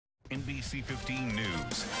NBC 15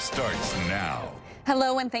 News starts now.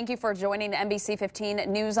 Hello and thank you for joining NBC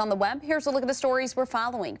 15 News on the web. Here's a look at the stories we're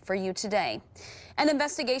following for you today. An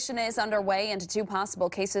investigation is underway into two possible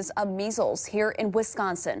cases of measles here in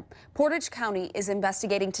Wisconsin. Portage County is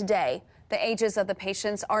investigating today. The ages of the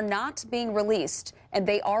patients are not being released and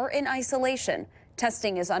they are in isolation.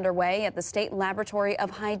 Testing is underway at the State Laboratory of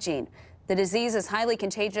Hygiene. The disease is highly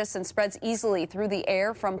contagious and spreads easily through the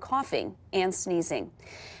air from coughing and sneezing.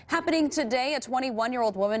 Happening today, a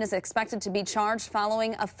 21-year-old woman is expected to be charged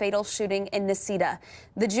following a fatal shooting in Necedah.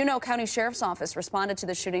 The Juneau County Sheriff's Office responded to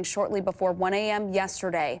the shooting shortly before 1 a.m.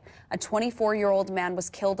 yesterday. A 24-year-old man was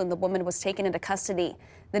killed and the woman was taken into custody.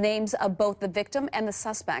 The names of both the victim and the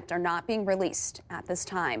suspect are not being released at this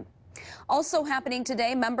time. Also happening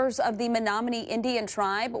today, members of the Menominee Indian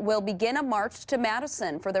tribe will begin a march to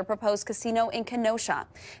Madison for their proposed casino in Kenosha.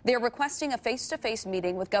 They're requesting a face-to-face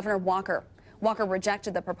meeting with Governor Walker. Walker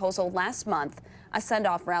rejected the proposal last month. A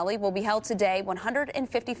send-off rally will be held today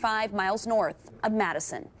 155 miles north of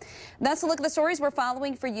Madison. That's a look at the stories we're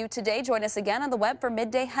following for you today. Join us again on the web for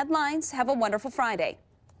midday headlines. Have a wonderful Friday.